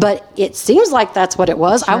 but it seems like that's what it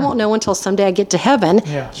was. Sure. I won't know until someday I get to heaven.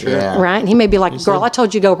 Yeah, sure. Right? And he may be like, girl, I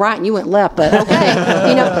told you to go right and you went left, but okay.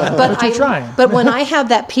 But when I have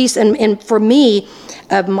that peace, and for me,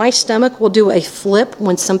 my stomach will do a flip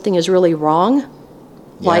when something is really wrong.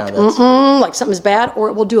 Like something's bad, or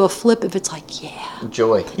it will do a flip if it's like,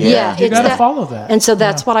 joy. Yeah, you got to follow that. And so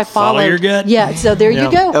that's what I followed. Follow your gut. Yeah, so there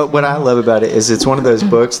you go. What I love about it is it's one of those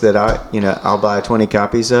books that I'll buy 20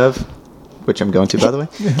 copies of, which I'm going to, by the way.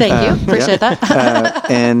 Thank you, appreciate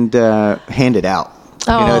that. And hand it out.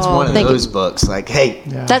 It's one of those books. Like, hey,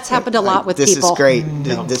 that's happened a lot with this people. This is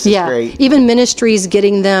great. This is great. Even ministries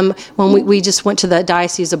getting them. When we just went to the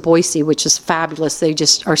Diocese of Boise, which is fabulous. They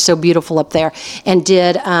just are so beautiful up there. And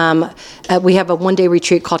did we have a 1-day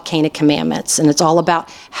retreat called Cane of Commandments, and it's all about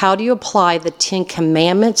how do you apply the 10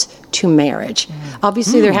 Commandments to marriage.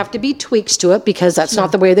 Obviously, there have to be tweaks to it because that's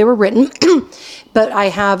not the way they were written. But I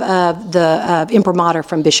have the imprimatur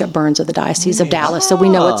from Bishop Burns of the Diocese of Dallas, so we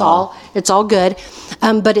know it's all good.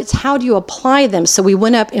 But it's how do you apply them? So we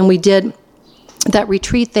went up and we did that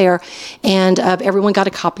retreat there, and everyone got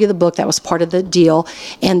a copy of the book. That was part of the deal.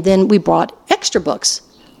 And then we brought extra books.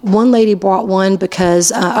 One lady brought one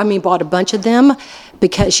bought a bunch of them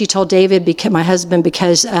because she told David, my husband,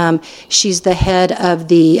 because she's the head of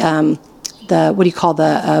the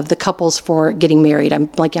couples for getting married. I'm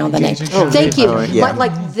blanking on the name. Thank you.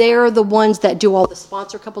 Like they're the ones that do all the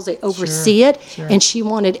sponsor couples. They oversee it, and she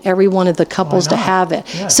wanted every one of the couples to have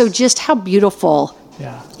it. Yes. So just how beautiful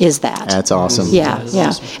is that? That's awesome. Yeah,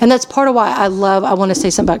 awesome. And that's part of why I want to say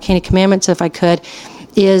something about Cane of Commandments, if I could,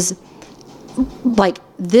 is like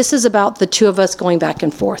this is about the 2 of us going back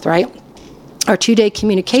and forth, right? Our 2-day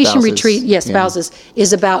communication retreat, spouses,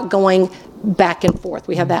 is about going back and forth.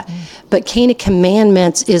 We have that. But Cane of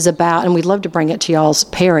Commandments is about, and we'd love to bring it to y'all's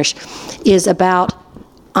parish, is about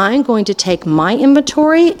I'm going to take my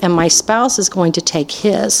inventory and my spouse is going to take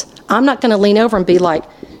his. I'm not going to lean over and be like,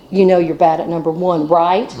 you're bad at number 1,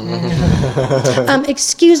 right?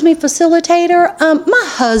 Excuse me, facilitator. My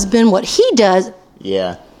husband, what he does.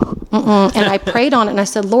 Yeah. And I prayed on it and I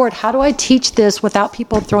said, Lord, how do I teach this without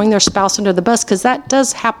people throwing their spouse under the bus? Because that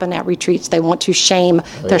does happen at retreats. They want to shame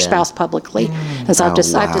their spouse publicly. And so I have to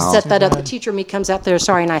set that up. The teacher in me comes out there,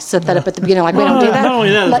 and I set that up at the beginning. Like, we don't do that. Not only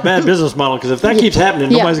that, it's a bad business model because if that keeps happening,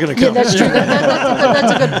 nobody's going to come. Yeah, that's true.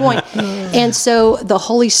 That's a good point. And so the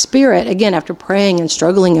Holy Spirit, again, after praying and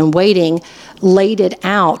struggling and waiting, laid it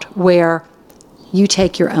out where you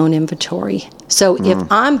take your own inventory. So if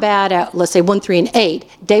I'm bad at, let's say, 1, 3, and 8,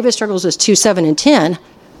 David struggles with 2, 7, and 10,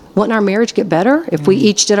 wouldn't our marriage get better if we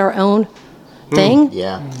each did our own thing?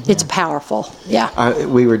 Yeah. It's powerful. Yeah.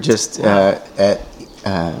 We were just during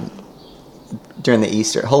the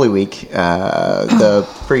Easter, Holy Week, the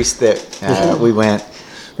priest that we went.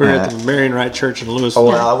 We're at the Marian Wright Church in Louisville.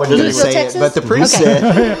 Well, I wouldn't even say Texas? it, but the priest said,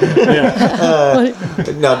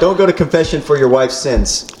 no, don't go to confession for your wife's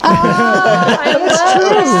sins.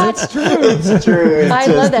 It's true. I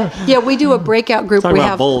love that. Yeah, we do a breakout group. Talk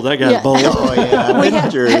about bold. That guy's bold. Oh,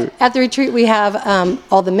 yeah. At the retreat, we have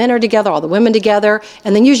all the men are together, all the women together,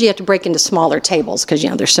 and then usually you have to break into smaller tables because,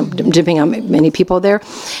 there's some, depending on many people there.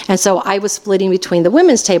 And so I was splitting between the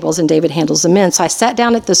women's tables and David handles the men. So I sat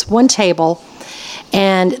down at this one table,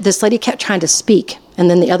 and this lady kept trying to speak, and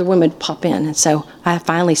then the other women would pop in. And so I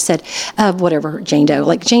finally said, Jane Doe,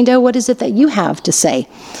 what is it that you have to say?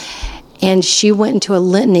 And she went into a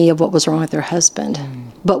litany of what was wrong with her husband.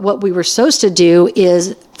 But what we were supposed to do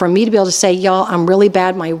is for me to be able to say, y'all, I'm really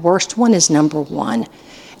bad. My worst one is number 1.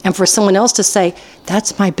 And for someone else to say,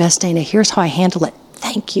 that's my best day. Now here's how I handle it.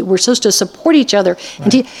 Thank you. We're supposed to support each other.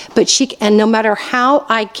 Right. And no matter how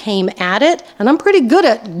I came at it, and I'm pretty good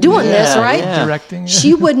at doing this, right? Yeah. Directing.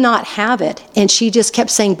 She would not have it. And she just kept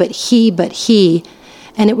saying, but he.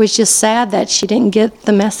 And it was just sad that she didn't get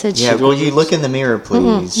the message. Yeah, will you look in the mirror,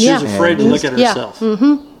 please? She was afraid to look at herself.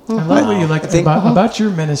 Yeah. I love what you like about your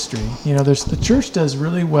ministry. The church does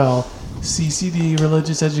really well CCD,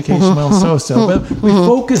 religious education, so. But we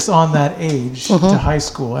focus on that age to high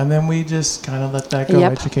school, and then we just kind of let that go,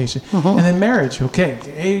 education. And then marriage, okay.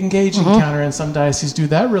 Engage encounter, and some dioceses do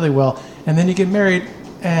that really well. And then you get married,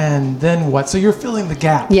 and then what? So you're filling the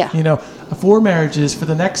gap. Yeah. 4 marriages for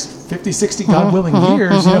the next 50, 60, God willing,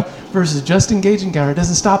 years, versus just engage encounter. It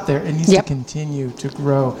doesn't stop there. It needs to continue to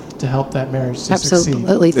grow to help that marriage to succeed.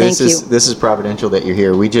 Absolutely. Thank you. This is providential that you're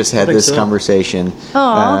here. We just had this conversation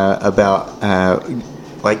about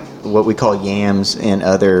like what we call YAMS in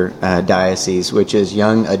other dioceses, which is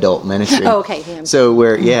young adult ministry. Oh, okay. YAMS. So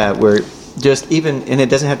we're just even, and it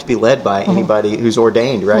doesn't have to be led by anybody who's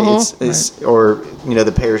ordained, right? It's or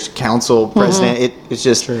the parish council president. It's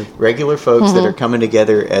just regular folks that are coming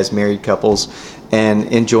together as married couples and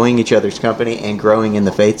enjoying each other's company and growing in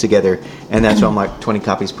the faith together. And that's why I'm like, 20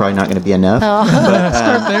 copies probably not going to be enough. But,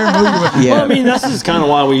 start there. Well, I mean, this is kind of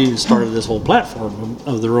why we started this whole platform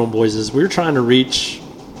of the Rome Boys. Is we're trying to reach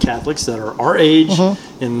Catholics that are our age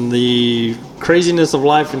in the craziness of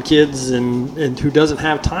life and kids, and who doesn't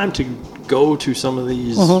have time to go to some of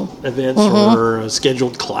these events or a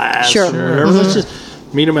scheduled class or whatever. Let's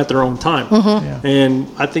just meet them at their own time. And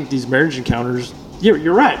I think these marriage encounters,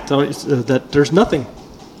 you're right, that there's nothing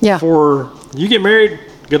for you get married,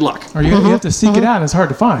 good luck. Or you have to seek it out, and it's hard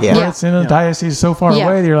to find. It's in a diocese so far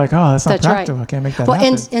away that you're like, oh, that's not practical. Right. I can't make that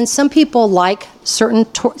happen. And some people like certain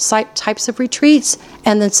types of retreats,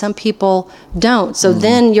 and then some people don't. So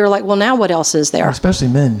then you're like, well, now what else is there? Especially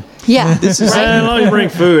men. Yeah. This is as long as you bring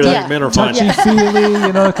food, I think men are fine.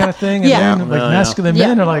 Touchy-feely, that kind of thing. And then masculine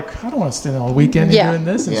men are like, I don't want to spend all weekend doing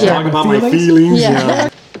this. And talk about my feelings.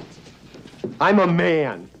 I'm a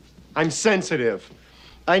man. I'm sensitive.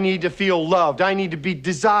 I need to feel loved. I need to be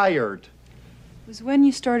desired. It was when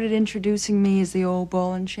you started introducing me as the old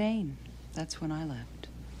ball and chain. That's when I left.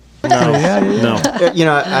 No.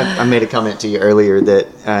 I made a comment to you earlier that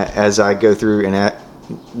as I go through and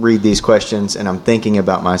read these questions and I'm thinking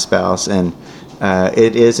about my spouse, and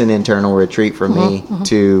it is an internal retreat for me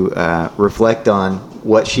to reflect on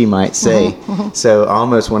what she might say. So I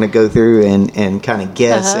almost want to go through and kind of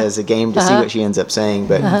guess as a game to see what she ends up saying.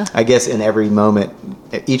 But I guess in every moment,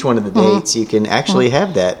 each one of the dates, you can actually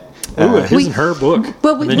have that. His and her book.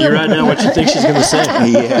 And then you write down what you think she's going to say.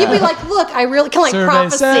 You'd be like, look, I really kind of like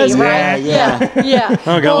prophecy, says, right? Yeah.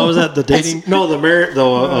 Oh God, what was that? The dating? No, the marriage.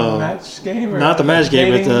 The match game, or not the match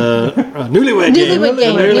game, but the newlywed game.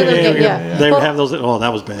 Newlywed game. Yeah. They would have those. Oh,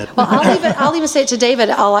 that was bad. Well, I'll even say it to David.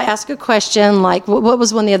 I'll ask a question like, what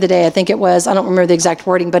was one the other day? I think it was. I don't remember the exact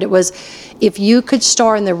wording, but it was, if you could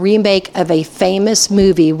star in the remake of a famous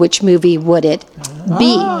movie, which movie would it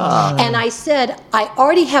be? And I said, I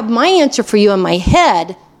already have my answer for you in my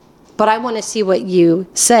head, but I want to see what you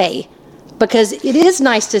say, because it is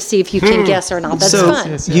nice to see if you can guess or not. That's fun.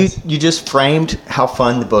 Yes. You just framed how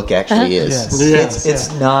fun the book actually is.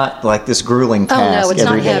 It's not like this grueling task. Oh no, it's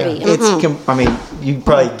every not day. heavy. I mean, you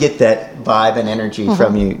probably get that vibe and energy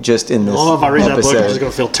from you just in this if I read that book, I'm just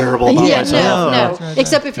going to feel terrible about myself. No.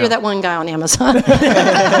 Except if you're that one guy on Amazon.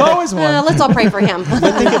 Always one. Let's all pray for him.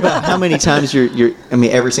 But think about how many times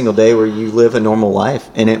every single day where you live a normal life,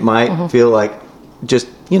 and it might feel like just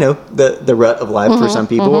the rut of life for some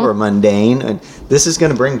people, or mundane, and this is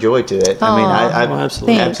going to bring joy to it. I mean, I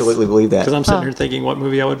absolutely believe that. Because I'm sitting here thinking what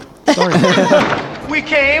movie I would star in. We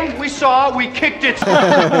came, we saw, we kicked it.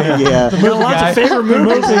 There are lots of favorite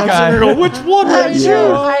movies, and I'm sitting here going, which one would you?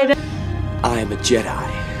 I am a Jedi.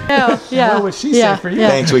 What would she say for you?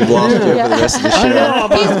 Thanks, we've lost you for the rest of the show.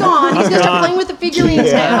 He's gone. He's going to start playing with the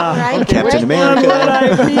figurines now, right? I'm Captain America.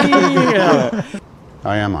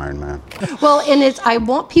 I am Iron Man. Well, and I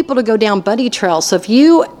want people to go down buddy trails. So if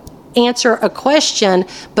you answer a question,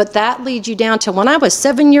 but that leads you down to when I was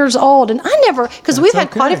 7 years old, and because we've had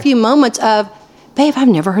quite a few moments of, babe, I've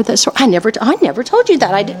never heard that story. I never told you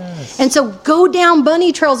that. I did. And so go down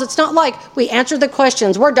bunny trails. It's not like we answered the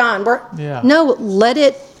questions, we're done. No, let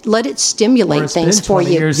it stimulate things for you. It's been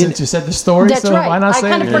 20 years since you said the story. That's so right. Why not I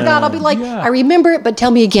kind of forgot. I'll be like, I remember it, but tell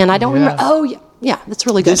me again. I don't remember. Oh, yeah, that's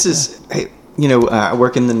really good. This is. I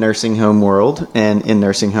work in the nursing home world and in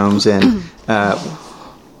nursing homes, and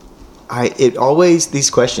these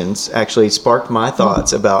questions actually sparked my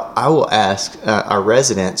thoughts about. I will ask our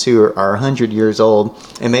residents who are 100 years old,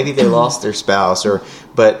 and maybe they lost their spouse,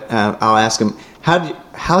 but I'll ask them,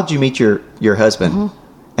 how'd you meet your husband?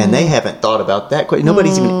 And they haven't thought about that question.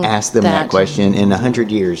 Nobody's even asked them that question in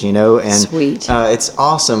 100 years, and Sweet. It's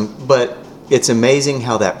awesome, but it's amazing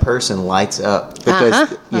how that person lights up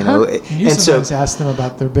because you know, You and so sometimes ask them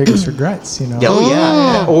about their biggest regrets. You know. oh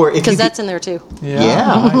yeah, or if you Because could- that's in there too.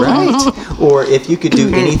 yeah, right. Or if you could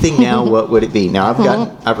do anything now, what would it be? Now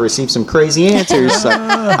I've received some crazy answers. Like,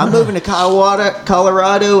 I'm moving to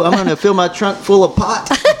Colorado. I'm going to fill my trunk full of pot,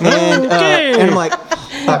 and I'm like,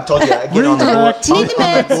 I've told you, I get on the board. Need the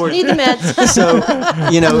meds. Need the meds. So,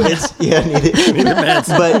 you know, it's need the meds.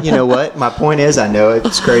 But you know what? My point is, I know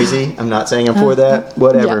it's crazy. I'm not saying I'm for that.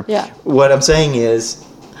 Whatever. Yeah. What I'm saying is,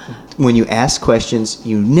 when you ask questions,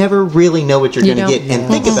 you never really know what you're going to get. And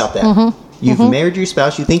think about that. You've married your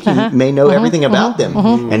spouse. You think you may know everything about them,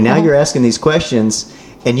 and now you're asking these questions,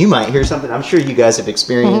 and you might hear something. I'm sure you guys have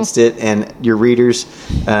experienced it, and your readers.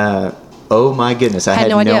 Oh my goodness, I had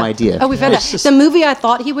no idea. Oh, we've had that. The movie I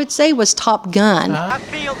thought he would say was Top Gun. I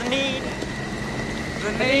feel the need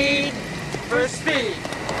for speed.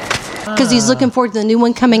 Because he's looking forward to the new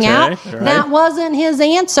one coming out. Right. That wasn't his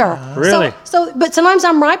answer. Really? So, but sometimes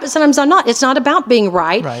I'm right, but sometimes I'm not. It's not about being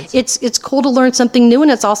right. It's cool to learn something new, and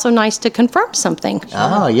it's also nice to confirm something.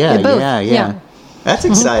 Oh yeah, Both. yeah. That's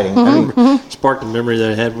exciting. I mean, Sparked a memory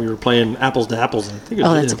that I had when we were playing Apples to Apples. I think it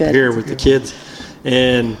was that's good. here with the kids,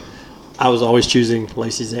 and I was always choosing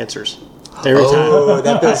Lacey's answers. Every Oh,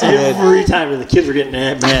 that feels good. Every time the kids were getting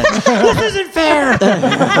mad. This isn't fair.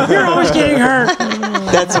 You're always getting hurt.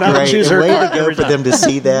 That's But I would great. choose The her way to every go for time. them to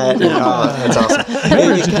see that. That's awesome.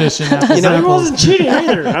 Favorite tradition. You know, It wasn't cheating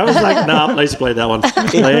either. I was like, no, Lacey played that one.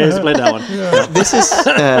 Lacey played that one. This is,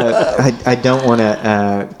 I don't want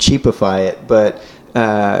to cheapify it, but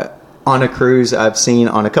on a cruise, I've seen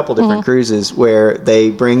on a couple different cruises where they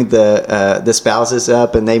bring the spouses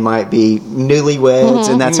up, and they might be newlyweds,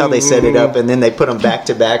 and that's how they set it up, and then they put them back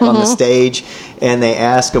to back on the stage, and they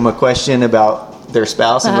ask them a question about their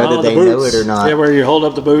spouse and whether Oh, they the know boots. it or not. Yeah, where you hold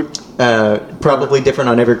up the boot. Probably different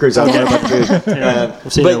on every cruise. I don't know about the cruise.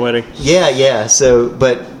 I've seen but- your wedding. Yeah. So,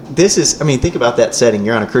 but this is, I mean, think about that setting.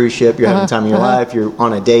 You're on a cruise ship. You're having the time of your life. You're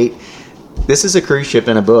on a date. This is a cruise ship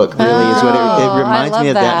in a book, really, is what it reminds love me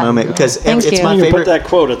of that moment, because Thank it's you. my You can favorite. put that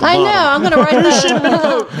quote at the I bottom. know. I'm going to write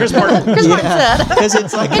that. Chris Martin. Chris Martin said. Because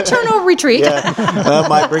it's like Eternal retreat. yeah,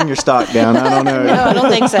 might bring your stock down. I don't know. No, I don't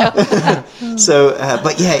think so. So,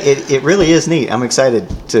 but yeah, it really is neat. I'm excited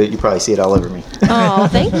to. You probably see it all over me. Oh,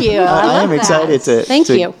 thank you. I love am that. excited Thank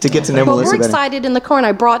to you. get to know Well, Melissa we're better. excited in the car, and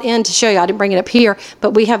I brought in to show you. I didn't bring it up here,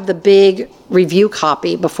 but we have the big review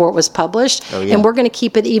copy before it was published, Oh, yeah. and we're going to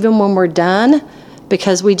keep it even when we're done.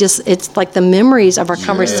 Because it's like the memories of our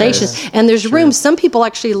conversations. And there's room. Some people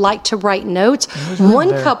actually like to write notes. One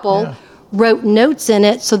there, couple yeah. wrote notes in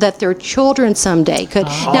it so that their children someday could.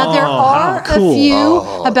 Now, there are how cool. a few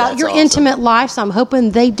Oh, about that's your awesome. intimate life, so I'm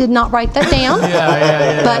hoping they did not write that down.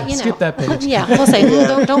 Yeah. But, you know. Skip that page. Yeah, we'll say,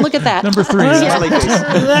 don't look at that. Number 3. Yeah.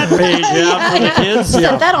 That page out for the kids.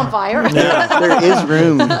 Set that on fire. There is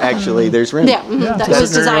room, actually. There's room. Yeah, that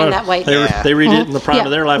was designed that way. They read it in the prime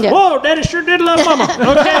of their life. Yeah. Whoa, Daddy sure did love Mama.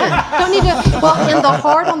 Okay. Don't need to. Well, in the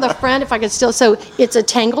heart on the front, if I could still. So it's a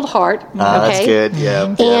tangled heart. Okay. That's good.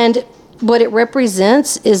 Yeah. And what it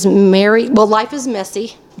represents is life is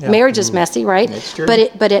messy. Marriage is messy, right? That's true.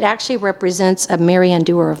 But it actually represents a merry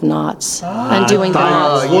undoer of knots, undoing the I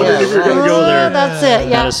knots. was wondering if you were going to go there. That's it.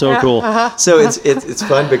 Yeah. That is so cool. So it's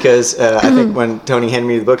fun because I think when Tony handed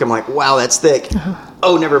me the book, I'm like, wow, that's thick.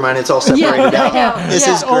 Oh, never mind. It's all separated Yeah, out. yeah, This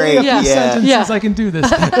yeah. is great. Oh, yeah. Sentences I can do this.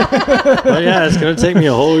 Well, yeah, it's going to take me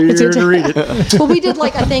a whole year to read it. Well, we did I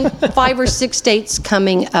think 5 or 6 states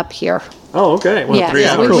coming up here. Oh, okay. Well, 3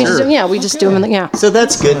 Yeah. hours. We Sure. just do them. Yeah. So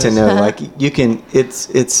that's good to know. Like you can, it's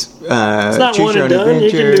not choose one your and own done. You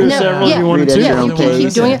adventure. can do several if you wanted Read at to. your Yeah, own you can keep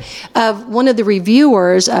pace. doing it. One of the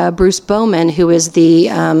reviewers, Bruce Bowman, who is the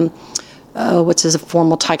what's his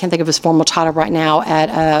formal title? I can't think of his formal title right now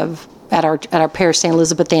at our parish, St.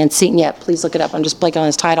 Elizabeth Ann Seton. Yeah, please look it up. I'm just blanking on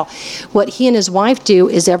his title. What he and his wife do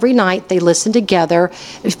is every night they listen together.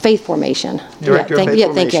 Faith formation. Director of Faith thank you. I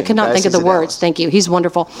Formation, could not think of the Diocese of words. Dallas. Thank you. He's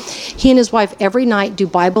wonderful. He and his wife every night do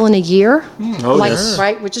Bible in a year. yes.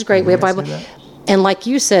 Right, which is great. We have Bible. And like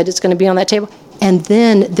you said, it's going to be on that table. And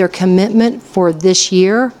then their commitment for this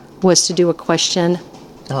year was to do a question,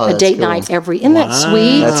 Oh, a that's date cool. night every. Isn't that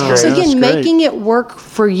sweet? That's great. So again, That's great. making it work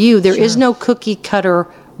for you. There is no cookie cutter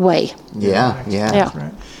way. Yeah.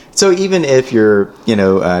 Yeah. So even if your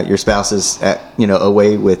spouse is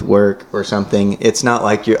away with work or something, it's not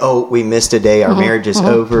like we missed a day, our marriage is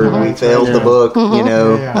over, we failed the book,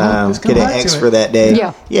 Just come get an back X to for it. that day.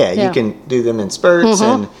 Yeah. You can do them in spurts,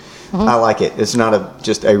 and I like it. It's not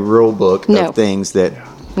just a rule book No. of things that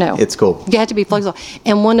No. It's cool. You had to be flexible.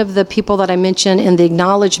 And one of the people that I mentioned in the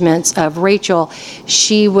acknowledgments of Rachel,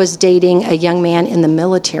 she was dating a young man in the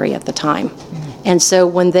military at the time. And so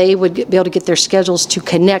when they would be able to get their schedules to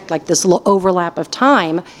connect, like this little overlap of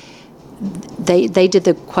time, they did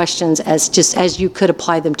the questions as you could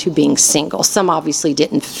apply them to being single. Some obviously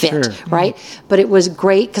didn't fit, right? But it was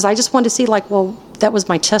great because I just wanted to see, like, well, that was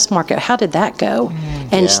my test market. How did that go?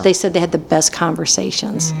 And they said they had the best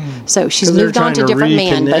conversations. So she's moved on to a different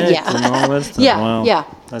man, but yeah.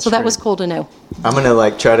 That's so that great. was cool to know. I'm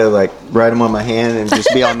gonna try to write them on my hand and just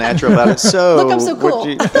be all natural about it. So Look, I'm so cool.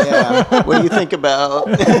 What do you think about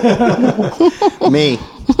me?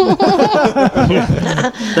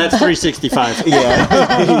 That's 365.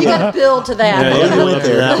 Yeah. You got to build to that. Yeah, you went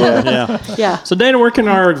to that one. Yeah. So Dana, where can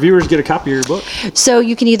our viewers get a copy of your book? So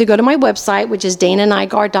you can either go to my website, which is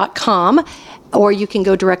dananygar.com, or you can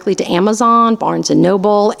go directly to Amazon, Barnes &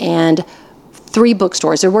 Noble, and 3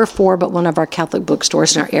 bookstores. There were 4, but one of our Catholic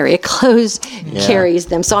bookstores in our area carries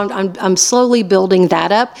them. So I'm slowly building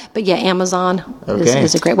that up. But yeah, Amazon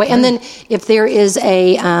is a great way. And then if there is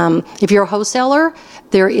if you're a wholesaler,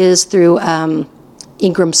 there is through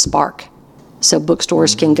Ingram Spark. So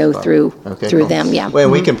bookstores can go through them. Yeah.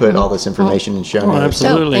 Well, we can put all this information in show notes.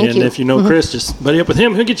 Absolutely. Oh, thank you. If you know Chris, just buddy up with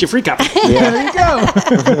him. He'll get you a free copy. There you go.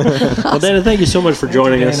 Well, Dana, thank you so much for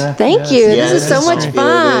joining us. Thank you. Yeah, this is so much fun.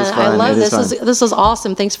 fun. It is fun. I love It is this. fun. This is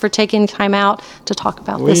awesome. Thanks for taking time out to talk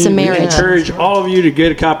about this in We marriage. encourage all of you to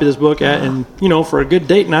get a copy of this book and for a good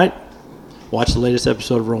date night, watch the latest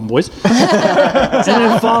episode of Rome Boys, and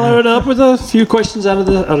then follow it up with a few questions out of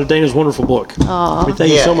Dana's wonderful book. We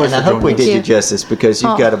thank you so much. And I hope we did you justice because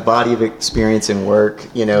you've got a body of experience in work,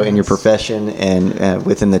 in your profession and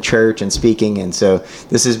within the church and speaking. And so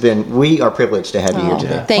this has been. We are privileged to have you here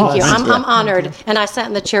today. Thank you. I'm honored. And I sat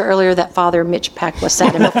in the chair earlier that Father Mitch Pack was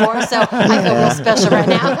sat in before, so I feel real special right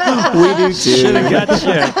now. We do too. Should have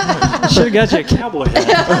got you a cowboy hat.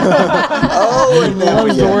 Oh, and I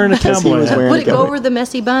was wearing a cowboy hat. Would it go over the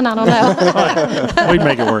messy bun? I don't know. We'd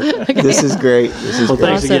make it work. This is great. This is Well, great.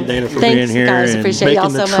 thanks again, Dana, for Thanks, being here guys. and Appreciate y'all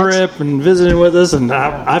making the so much. trip and visiting with us. And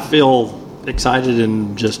I feel excited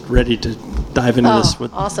and just ready to dive into this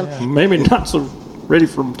with awesome. Maybe not so ready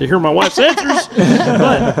to hear my wife's answers,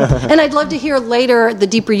 but And I'd love to hear later, the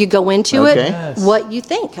deeper you go into Okay. it, what you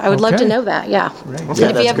think. I would love to know that. Yeah. And Yeah, if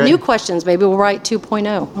that's you have great. new questions, maybe we'll write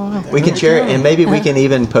 2.0. We can share it, and maybe we can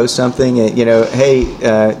even post something. Hey,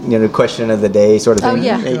 question of the day, sort of thing. Oh,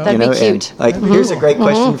 yeah. That'd be cute. And, here's a great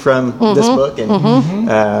question from this book, and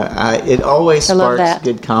it always I love sparks that.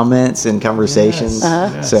 good comments and conversations.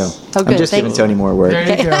 So Oh, I'm good. just giving Thank Tony more work. There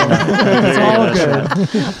you go. It's all good.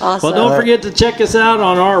 Awesome. well, don't forget to check us out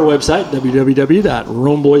on our website,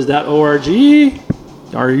 www.romeboys.org,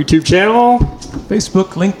 our YouTube channel.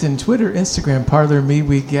 Facebook, LinkedIn, Twitter, Instagram, Parler,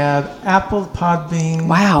 MeWeGab, Apple, Podbean.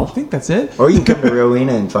 Wow. I think that's it. Or you can come to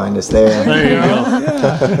Rowena and find us there. There you go.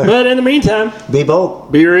 But in the meantime, Be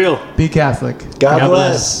bold. be real. Be Catholic. God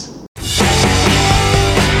bless.